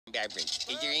beverage.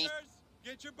 Is there any?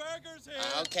 Get your burgers here.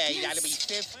 Okay, that'll be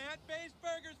 50. Plant-based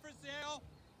burgers for sale.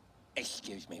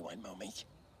 Excuse me one moment.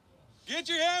 Get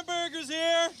your hamburgers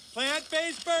here.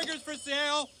 Plant-based burgers for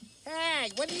sale.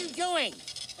 Hey, what are you doing?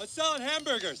 I'm selling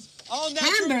hamburgers. All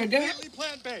natural, completely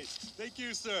plant-based. Thank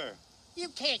you, sir. You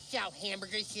can't sell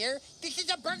hamburgers here. This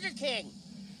is a Burger King.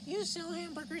 You sell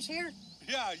hamburgers here?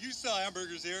 Yeah, you sell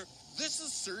hamburgers here. This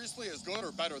is seriously as good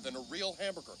or better than a real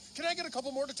hamburger. Can I get a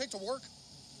couple more to take to work?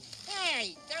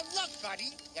 Hey, now look,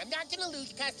 buddy. I'm not going to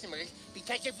lose customers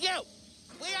because of you.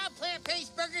 We have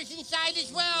plant-based burgers inside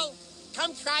as well.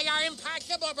 Come try our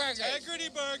Impossible Burger.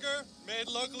 Tegridy Burger, made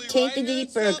locally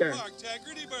Tegridy Burger.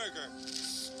 Tegridy Burger.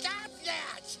 Stop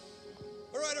that!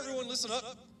 All right, everyone, listen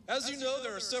up. As you know,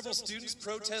 there are several students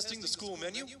protesting the school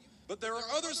menu, but there are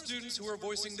other students who are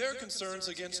voicing their concerns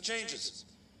against changes.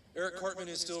 Eric Cartman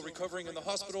is still recovering in the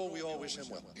hospital. We all wish him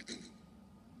well.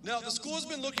 Now, the school has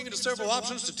been looking into several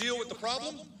options to deal with the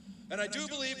problem, and I do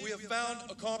believe we have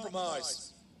found a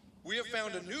compromise. We have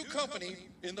found a new company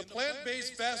in the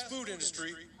plant-based fast food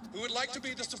industry who would like to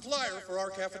be the supplier for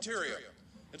our cafeteria.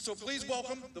 And so please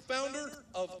welcome the founder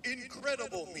of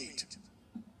Incredible Meat.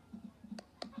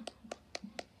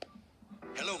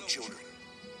 Hello, children.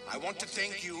 I want to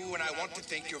thank you, and I want to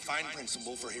thank your fine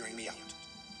principal for hearing me out.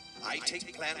 I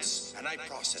take plants and I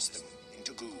process them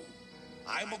into goo.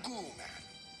 I'm a goo man.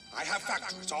 I have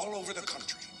factories all over the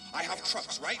country. I have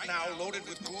trucks right now loaded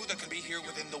with goo that can be here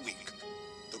within the week.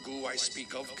 The goo I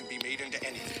speak of can be made into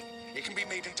anything. It can be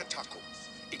made into tacos.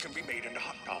 It can be made into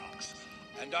hot dogs.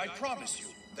 And I promise you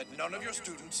that none of your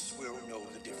students will know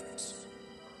the difference.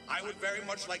 I would very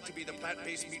much like to be the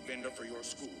plant-based meat vendor for your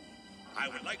school. I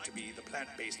would like to be the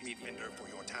plant-based meat vendor for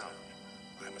your town.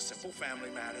 I'm a simple family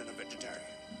man and a vegetarian.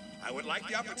 I would like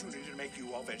the opportunity to make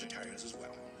you all vegetarians as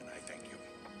well, and I thank you.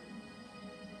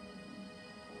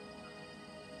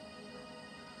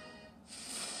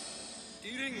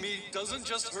 Eating meat doesn't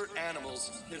just hurt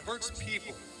animals, it hurts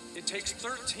people. It takes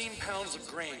 13 pounds of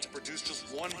grain to produce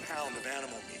just 1 pound of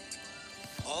animal meat.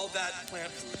 All that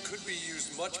plant food could be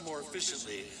used much more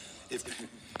efficiently if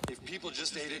people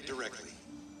just ate it directly.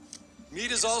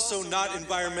 Meat is also not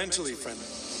environmentally friendly.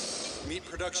 Meat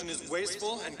production is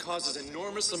wasteful and causes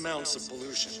enormous amounts of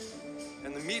pollution.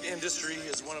 And the meat industry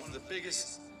is one of the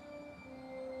biggest...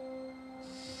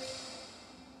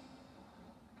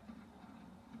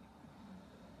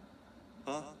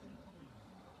 Huh?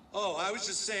 Oh, I was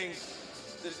just saying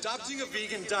that adopting a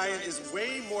vegan diet is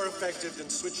way more effective than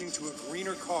switching to a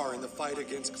greener car in the fight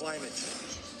against climate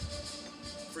change.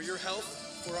 For your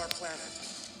health, for our planet,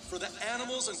 for the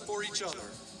animals and for each other,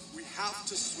 we have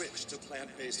to switch to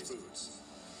plant-based foods.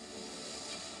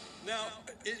 Now,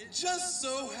 it just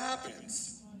so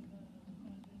happens.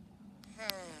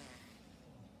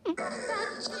 You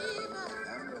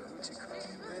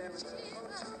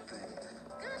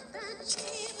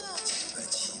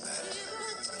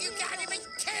gotta be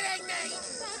kidding me!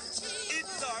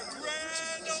 It's our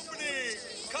grand opening.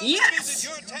 Come Yes! visit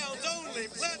your town's only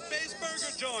plant-based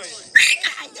burger joint.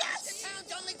 Yes! The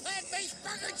town's only plant-based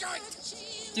burger joint!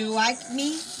 Do you like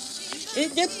me?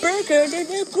 It's a burger that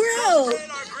will grow. Celebrate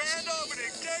our grand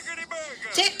opening, Tegridy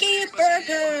Burger. Chicken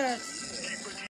burger.